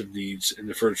bunch of needs in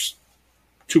the first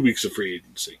 2 weeks of free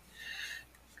agency.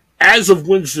 As of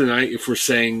Wednesday night, if we're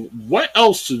saying, what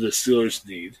else do the Steelers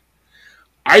need?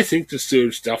 I think the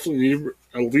Steelers definitely need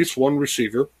at least 1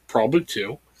 receiver, probably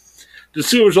 2. The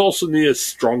Steelers also need a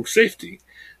strong safety.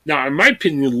 Now, in my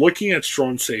opinion, looking at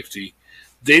strong safety,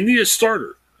 they need a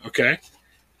starter, okay?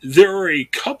 There are a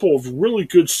couple of really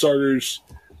good starters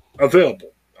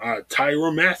available.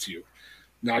 Tyrann Mathieu.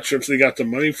 Not sure if they got the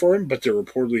money for him, but they're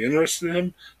reportedly interested in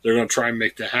him. They're going to try and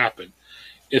make that happen.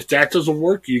 If that doesn't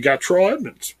work, you got Terrell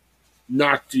Edmonds.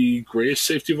 Not the greatest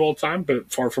safety of all time,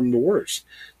 but far from the worst.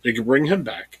 They can bring him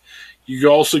back. You can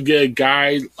also get a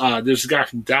guy, there's a guy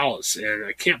from Dallas, and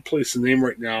I can't place the name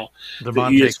right now.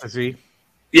 Devontae Kazee.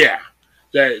 Yeah.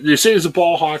 They say he's a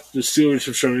ball hawk. The Steelers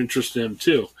have shown interest in him,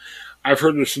 too. I've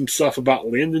heard there's some stuff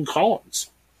about Landon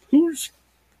Collins, who's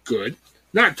good.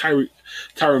 Not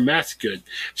Tyrann Mathieu good.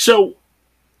 So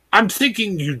I'm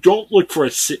thinking you don't look for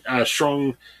a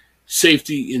strong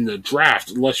safety in the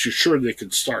draft unless you're sure they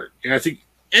can start. And I think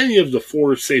any of the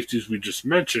 4 safeties we just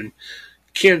mentioned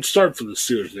can start for the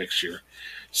Steelers next year.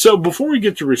 So before we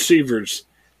get to receivers,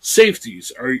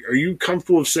 safeties, are you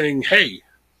comfortable with saying, hey,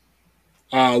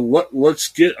 let's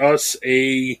get us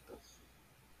a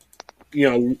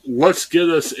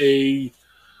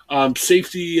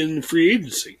safety in free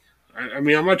agency? I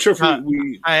mean, I'm not sure if I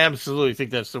absolutely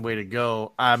think that's the way to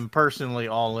go. I'm personally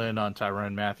all in on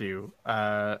Tyrann Mathieu.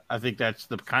 I think that's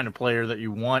the kind of player that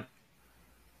you want.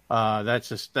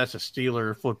 That's a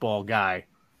Steeler football guy.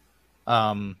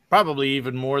 Probably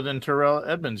even more than Terrell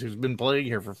Edmonds, who's been playing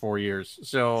here for 4 years.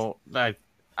 So I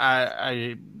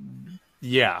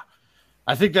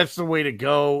think that's the way to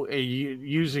go.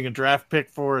 Using a draft pick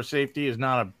for a safety is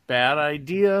not a bad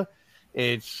idea.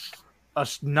 It's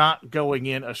us not going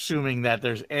in assuming that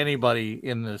there's anybody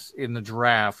in the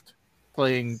draft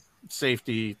playing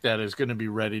safety that is going to be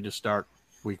ready to start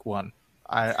week 1.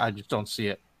 I just don't see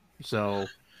it. So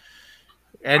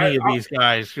any of these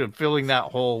guys. Filling that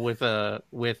hole with an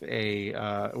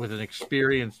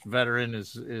experienced veteran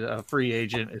is a free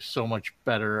agent is so much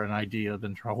better an idea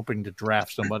than hoping to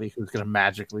draft somebody who's going to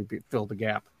magically fill the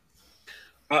gap.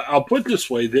 I'll put it this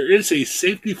way: there is a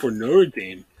safety for Notre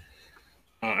Dame.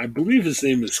 I believe his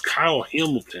name is Kyle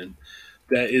Hamilton.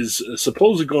 That is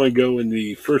supposedly going to go in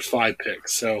the first 5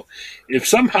 picks. So, if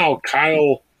somehow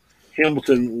Kyle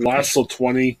Hamilton lasts till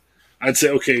 20, I'd say,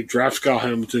 okay, draft Kyle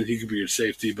Hamilton. He could be your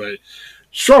safety, but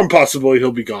strong possibility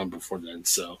he'll be gone before then.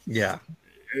 So, yeah,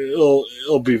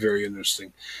 it'll be very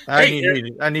interesting.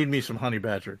 I need me some Honey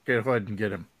Badger. Go ahead and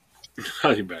get him.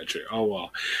 Honey Badger. Oh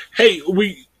well. Hey,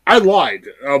 I lied.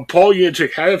 Paul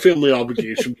Yanchik had a family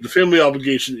obligation. The family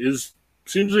obligation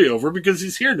seems to be over because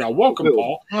he's here now. Welcome,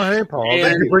 Paul. Oh, hey, Paul.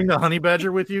 Did you bring the Honey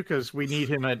Badger with you? Because we need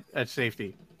him at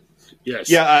safety. Yes.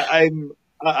 Yeah,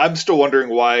 I'm still wondering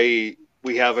why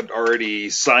we haven't already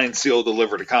signed, sealed,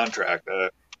 delivered a contract.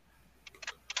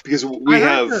 Because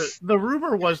the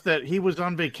rumor was that he was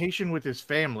on vacation with his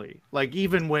family. Like,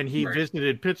 even when he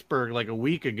visited Pittsburgh like a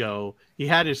week ago, he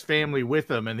had his family with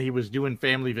him and he was doing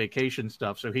family vacation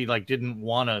stuff. So he didn't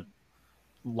want to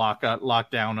lock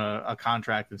down a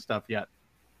contract and stuff yet.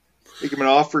 Make him an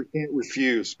offer he can't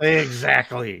refuse.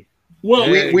 Exactly. Well,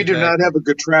 we do not have a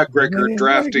good track record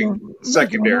drafting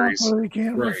secondaries. He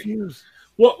can't refuse.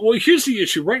 Well, here's the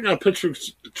issue. Right now,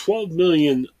 Pittsburgh's $12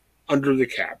 million under the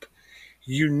cap.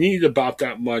 You need about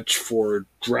that much for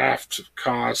draft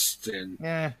costs and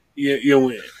But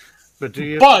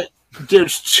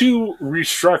there's 2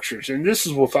 restructures, and this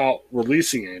is without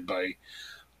releasing anybody.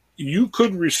 You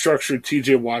could restructure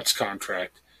T.J. Watt's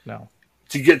contract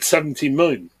to get $17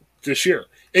 million this year.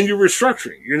 And you're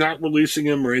restructuring. You're not releasing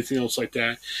him or anything else like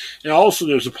that. And also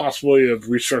there's a possibility of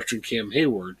restructuring Cam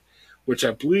Hayward, which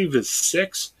I believe is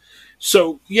 6.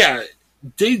 So, yeah,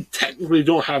 they technically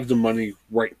don't have the money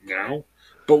right now.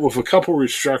 But with a couple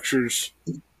restructures,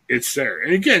 it's there.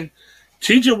 And again,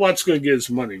 T.J. Watt's going to get his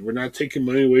money. We're not taking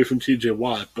money away from T.J.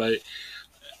 Watt, but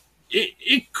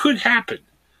it could happen.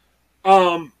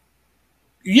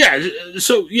 We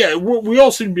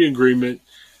all seem to be in agreement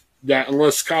that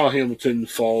unless Kyle Hamilton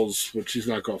falls, which he's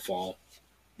not going to fall,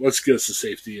 let's get us a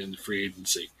safety in the free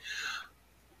agency.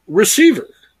 Receiver.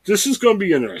 This is going to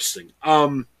be interesting.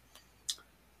 A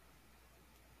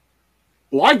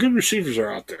lot of good receivers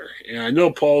are out there. And I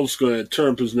know Paul's going to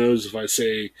turn up his nose if I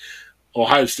say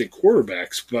Ohio State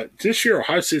quarterbacks, but this year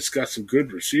Ohio State's got some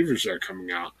good receivers that are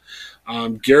coming out.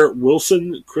 Garrett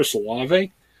Wilson, Chris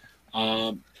Olave.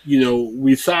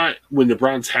 We thought when the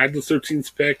Browns had the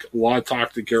 13th pick, a lot of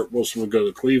talk that Garrett Wilson would go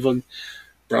to Cleveland.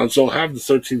 Browns don't have the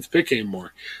 13th pick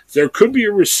anymore. There could be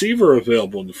a receiver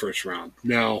available in the first round.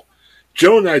 Now,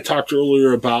 Joe and I talked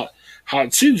earlier about how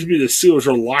it seems to be the Steelers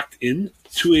are locked in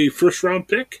to a first-round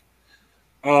pick.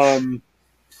 Well,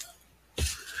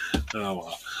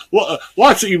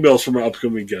 lots of emails from our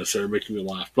upcoming guests that are making me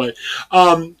laugh. But,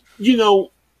 I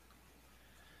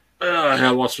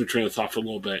lost my train of thought for a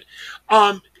little bit.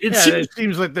 It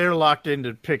seems like they're locked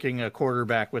into picking a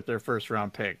quarterback with their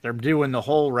first-round pick. They're doing the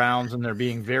whole rounds, and they're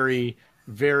being very,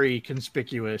 very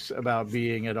conspicuous about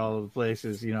being at all of the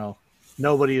places.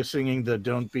 Nobody is singing the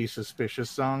 "Don't Be Suspicious"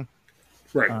 song.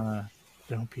 Right.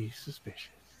 Don't be suspicious.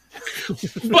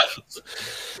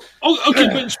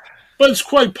 but it's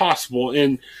quite possible,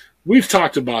 and we've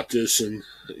talked about this, and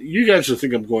you guys will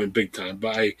think I'm going big time,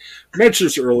 but I mentioned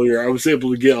this earlier. I was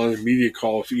able to get on a media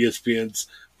call with ESPN's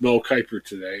Mel Kiper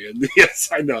today, and yes,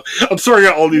 I know. I'm throwing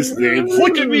out all these names.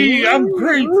 Look at me, I'm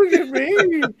great. Look at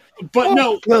me. But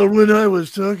no. Well, when I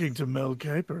was talking to Mel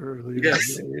Kiper earlier, yes.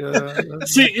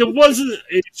 See, it wasn't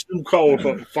a Zoom call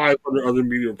with 500 other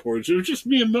media reporters. It was just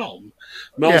me and Mel.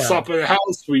 Mel stopped at the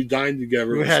house. We dined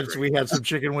together. We had some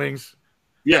chicken wings.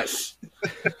 Yes.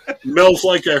 Mel's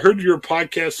like, I heard your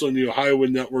podcast on the Ohio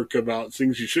Network about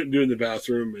things you shouldn't do in the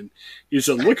bathroom. And he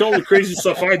said, look at all the crazy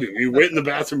stuff I do. He went in the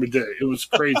bathroom and did it. It was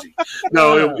crazy.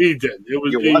 No, he didn't. It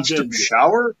was, you watched him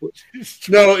shower?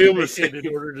 No, it was in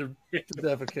order to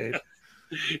defecate.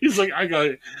 He's like, I got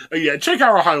it. Yeah, check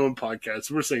our Ohio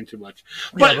podcast. We're saying too much.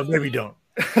 But maybe don't.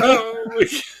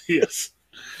 Yes.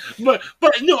 But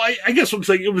no, I guess what I'm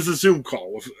saying, it was a Zoom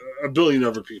call with a billion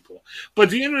other people. But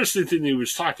the interesting thing he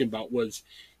was talking about was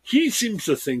he seems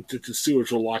to think that the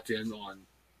Steelers are locked in on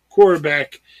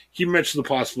quarterback. He mentioned the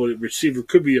possibility that receiver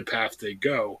could be a path they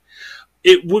go.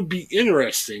 It would be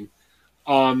interesting.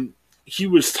 He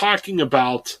was talking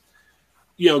about,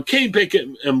 Kenny Pickett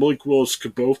and Malik Willis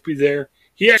could both be there.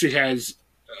 He actually has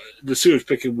the Steelers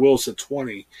picking Willis at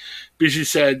 20 because he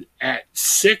said at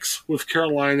 6 with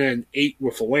Carolina and 8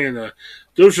 with Atlanta,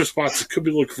 those are spots that could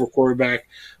be looking for a quarterback.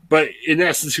 But in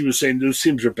essence, he was saying those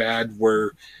teams are bad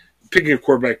where picking a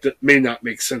quarterback that may not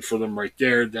make sense for them right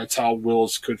there. That's how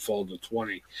Willis could fall to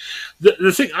 20.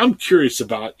 The thing I'm curious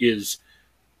about is,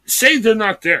 say they're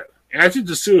not there. And I think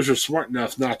the Steelers are smart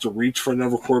enough not to reach for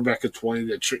another quarterback at 20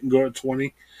 that shouldn't go at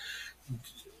 20.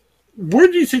 Where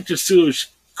do you think the Steelers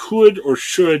could or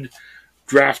should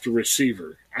draft a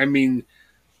receiver? I mean,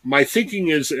 my thinking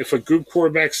is if a good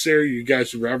quarterback's there, you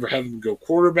guys would rather have them go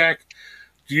quarterback.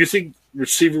 Do you think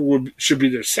receiver should be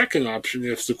their second option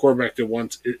if the quarterback they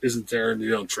want isn't there and they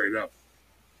don't trade up?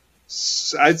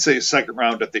 I'd say second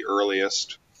round at the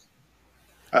earliest.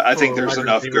 I think there's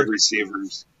enough good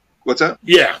receivers. What's that?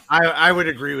 Yeah. I would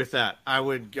agree with that. I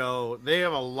would go. They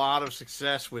have a lot of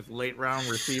success with late round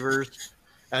receivers,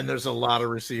 and there's a lot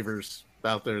of receivers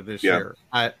out there this year.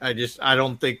 I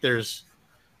don't think there's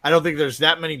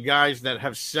that many guys that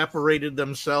have separated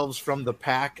themselves from the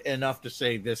pack enough to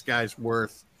say this guy's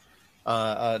worth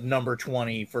a number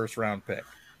 20 first round pick.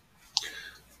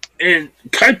 And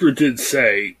Kuiper did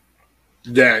say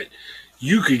that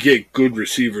you could get good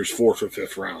receivers fourth or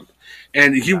fifth round.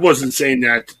 And he wasn't saying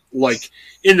that, like,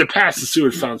 in the past, the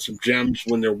Steelers found some gems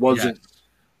when there wasn't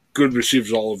good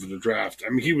receivers all over the draft. I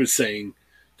mean, he was saying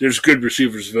there's good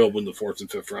receivers available in the fourth and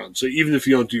fifth round. So even if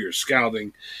you don't do your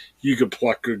scouting, you could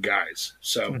pluck good guys.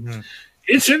 So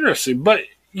it's interesting. But,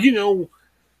 you know,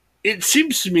 it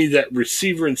seems to me that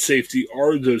receiver and safety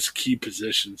are those key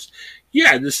positions.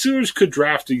 Yeah, the Steelers could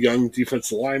draft a young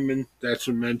defensive lineman. That's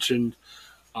been mentioned.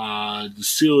 The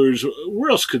Steelers,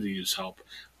 where else could they use help?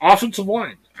 Offensive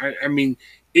line. I mean,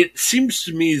 it seems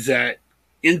to me that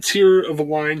interior of a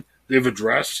line they've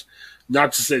addressed.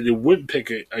 Not to say they wouldn't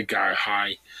pick a guy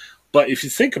high, but if you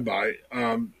think about it,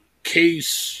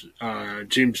 Case,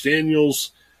 James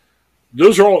Daniels,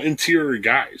 those are all interior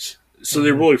guys. So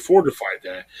they really fortified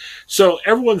that. So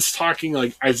everyone's talking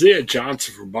like Isaiah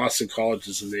Johnson from Boston College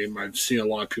is a name I've seen a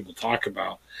lot of people talk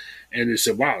about. And they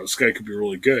said, wow, this guy could be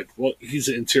really good. Well, he's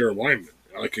an interior lineman,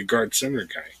 like a guard center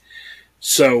guy.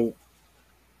 So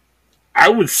I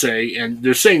would say, and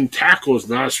they're saying tackle is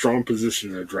not a strong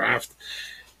position in a draft.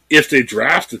 If they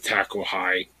draft a tackle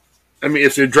high, I mean,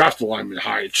 if they draft a lineman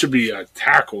high, it should be a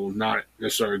tackle, not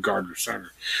necessarily a guard or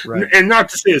center. Right. And not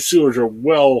to say the Steelers are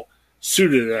well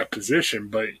suited to that position,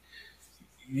 but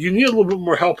you need a little bit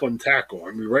more help on tackle.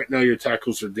 I mean, right now your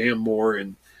tackles are Dan Moore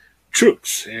and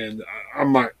Troops, and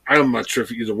I'm not sure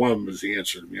if either one of them is the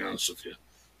answer, to be honest with you.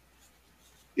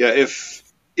 Yeah,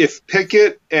 if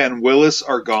Pickett and Willis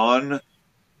are gone,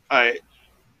 I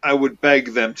would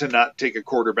beg them to not take a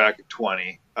quarterback at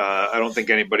 20. I don't think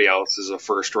anybody else is a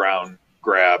first round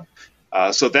grab.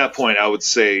 So at that point, I would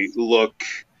say, look,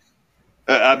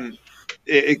 even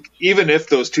if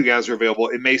those two guys are available,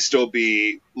 it may still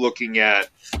be looking at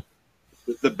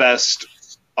the best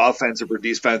offensive or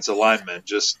defensive lineman.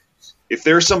 Just if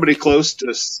there's somebody close to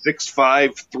 6'5",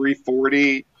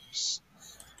 340,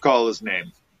 call his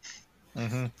name.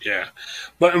 Yeah.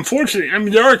 But unfortunately, I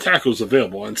mean, there are tackles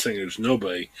available. I'm saying there's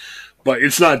nobody, but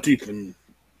it's not deep in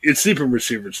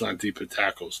receiver. It's not deep in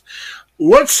tackles.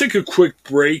 Let's take a quick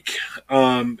break,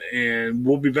 and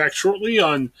we'll be back shortly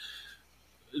on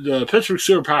the Pittsburgh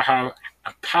Steelers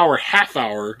Power Half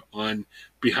Hour on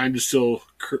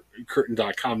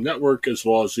BehindTheSteelCurtain.com network, as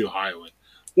well as the Ohioan.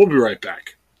 We'll be right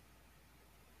back.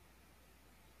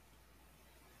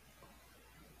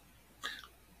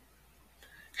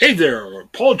 Hey there,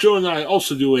 Paul, Joe, and I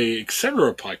also do a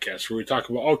Etc. podcast where we talk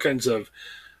about all kinds of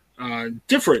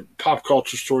different pop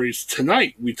culture stories.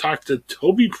 Tonight, we talked to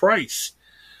Toby Price.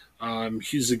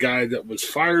 He's a guy that was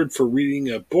fired for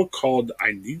reading a book called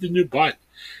I Need a New Butt.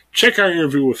 Check our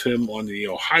interview with him on the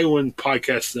Ohioan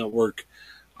Podcast Network.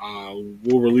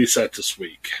 We'll release that this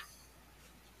week.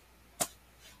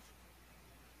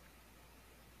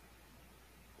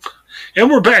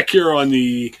 And we're back here on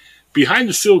the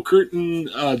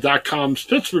BehindTheSteelCurtain.com's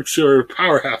Pittsburgh Steelers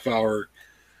Power Half Hour,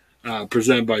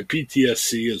 presented by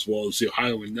PTSC as well as the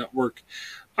Ohioan Network.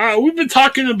 We've been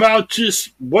talking about just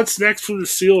what's next for the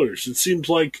Steelers. It seems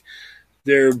like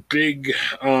their big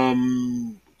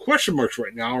question marks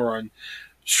right now are on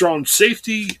strong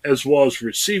safety as well as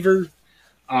receiver.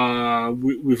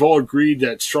 We've all agreed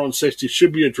that strong safety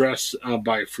should be addressed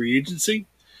by free agency.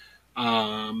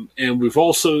 And we're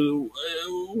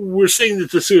saying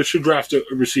that the Steelers should draft a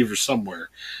receiver somewhere,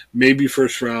 maybe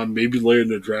first round, maybe later in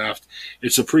the draft.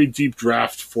 It's a pretty deep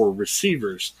draft for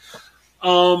receivers.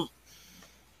 The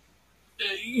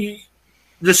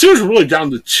Steelers are really down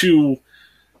to two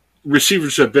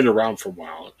receivers have been around for a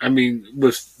while. I mean,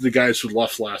 with the guys who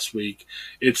left last week,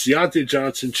 it's Deontay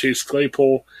Johnson, Chase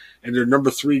Claypool, and their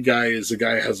number 3 guy is a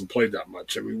guy who hasn't played that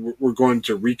much. I mean, we're going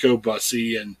to Rico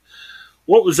Bussey, and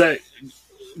what was that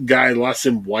guy last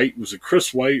name White? Was it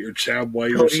Chris White or Chad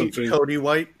White or something? Cody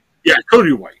White? Yeah,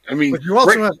 Cody White. I mean, but you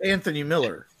also have Anthony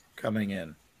Miller coming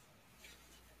in.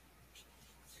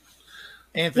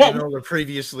 Anthony Miller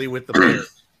previously with the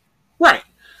Bears. Right.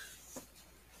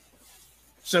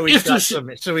 So he's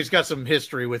got some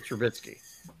history with Trubisky,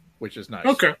 which is nice.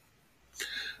 Okay.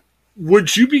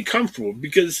 Would you be comfortable?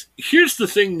 Because here's the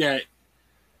thing that,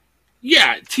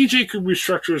 TJ could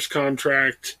restructure his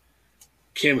contract.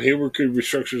 Cam Hayward could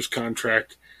restructure his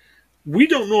contract. We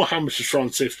don't know how much a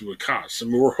strong safety would cost. I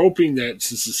mean, we're hoping that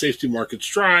since the safety market's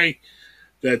dry,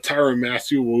 that Tyrann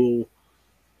Mathieu will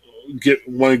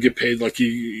want to get paid like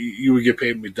you would get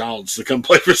paid at McDonald's to come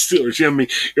play for Steelers. You know what I mean?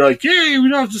 You're like, yay, we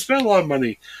don't have to spend a lot of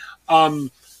money. Would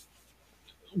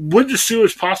the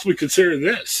Steelers possibly consider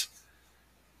this?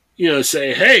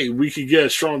 Say, hey, we could get a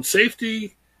strong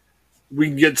safety. We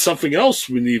can get something else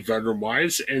we need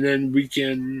veteran-wise, and then we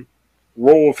can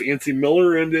roll with Anthony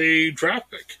Miller and a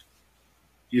draft pick.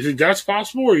 You think that's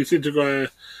possible, or you think they're going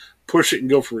to push it and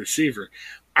go for receiver?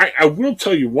 I will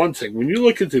tell you one thing. When you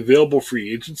look at the available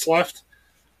free agents left,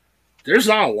 there's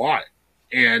not a lot.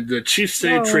 And the Chiefs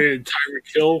traded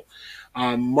Tyreek Hill.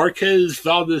 Marquez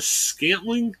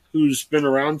Valdez-Scantling, who's been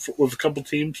around with a couple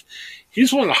teams,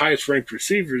 he's one of the highest-ranked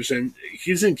receivers, and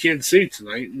he's in Kansas City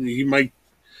tonight, and he might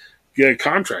get a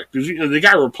contract. Because, they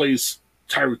got to replace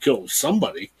Tyreek Hill with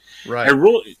somebody. Right. And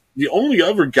really, the only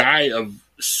other guy of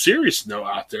serious note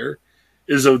out there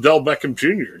is Odell Beckham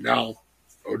Jr. Now,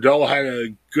 Odell had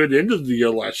a good end of the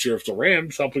year last year with the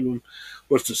Rams, helping them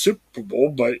with the Super Bowl,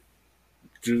 but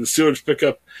do the Steelers pick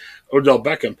up Odell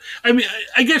Beckham? I mean,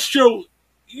 I guess, Joe,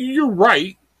 you're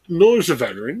right. Miller's a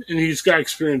veteran, and he's got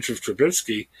experience with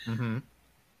Trubisky. Mm-hmm.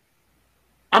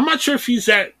 I'm not sure if he's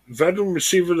that veteran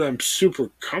receiver that I'm super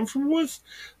comfortable with,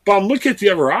 but I'm looking at the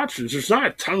other options. There's not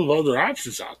a ton of other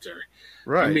options out there.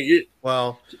 Right. I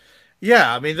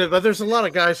mean, but there's a lot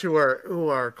of guys who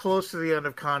are close to the end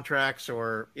of contracts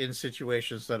or in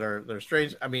situations they're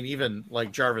strange. I mean, even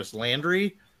like Jarvis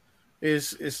Landry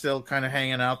is still kind of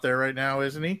hanging out there right now,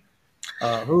 isn't he?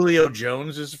 Julio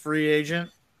Jones is a free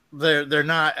agent. They're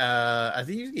not. I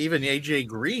think even AJ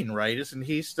Green, right? Isn't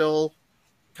he still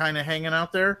kind of hanging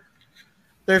out there?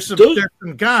 There's some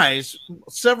guys.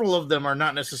 Several of them are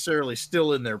not necessarily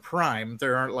still in their prime.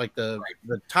 There aren't like the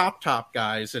top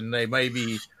guys, and they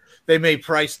may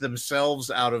price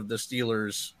themselves out of the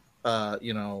Steelers,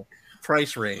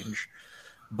 price range.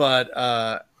 But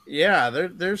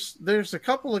there's a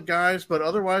couple of guys, but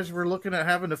otherwise we're looking at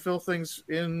having to fill things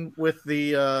in with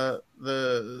the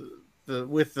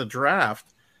draft.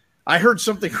 I heard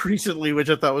something recently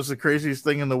which I thought was the craziest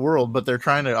thing in the world, but the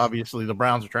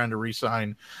Browns are trying to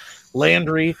re-sign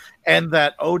Landry, and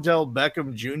that Odell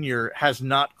Beckham Jr. has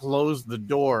not closed the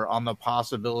door on the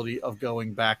possibility of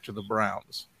going back to the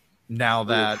Browns now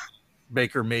that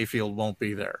Baker Mayfield won't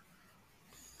be there.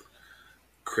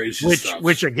 Crazy stuff.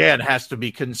 Which again has to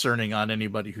be concerning on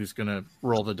anybody who's going to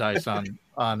roll the dice on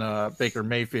Baker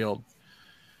Mayfield.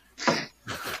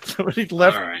 Somebody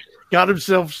left, got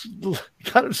himself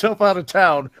out of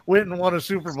town, went and won a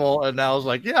Super Bowl, and now is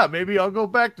like, yeah, maybe I'll go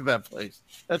back to that place.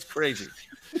 That's crazy.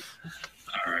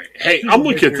 All right, hey, I'm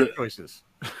looking at the choices.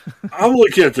 I'm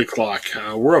looking at the clock.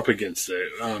 We're up against it.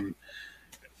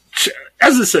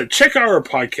 As I said, check out our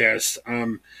podcast.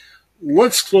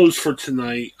 Let's close for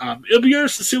tonight. It'll be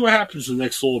interesting to see what happens in the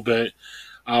next little bit.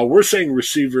 We're saying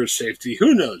receiver safety.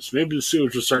 Who knows? Maybe the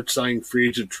Steelers will start signing free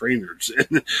agent trainers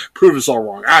and prove us all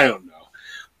wrong. I don't know.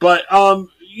 But,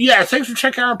 thanks for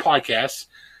checking out our podcast.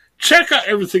 Check out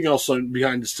everything else on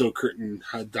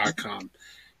BehindTheSteelCurtain.com.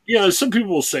 Some people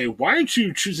will say, why aren't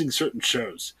you choosing certain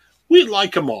shows? We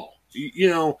like them all.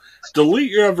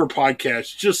 Delete your other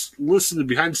podcasts. Just listen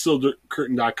to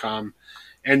BehindTheSteelCurtain.com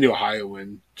and the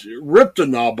Ohioan. Rip the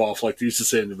knob off, like they used to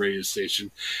say in the radio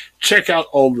station. Check out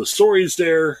all the stories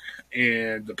there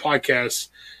and the podcasts.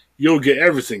 You'll get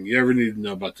everything you ever need to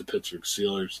know about the Pittsburgh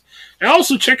Steelers. And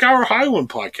also check out our Ohioan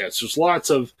podcast. There's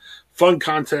lots of fun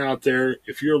content out there.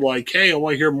 If you're like, hey, I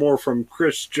want to hear more from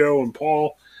Chris, Joe, and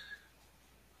Paul,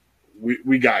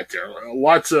 we got there.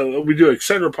 We do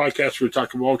Etc. podcasts where we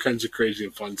talk about all kinds of crazy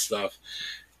and fun stuff.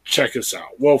 Check us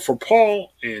out. Well, for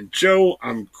Paul and Joe,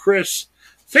 I'm Chris.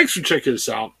 Thanks for checking us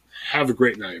out. Have a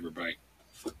great night, everybody.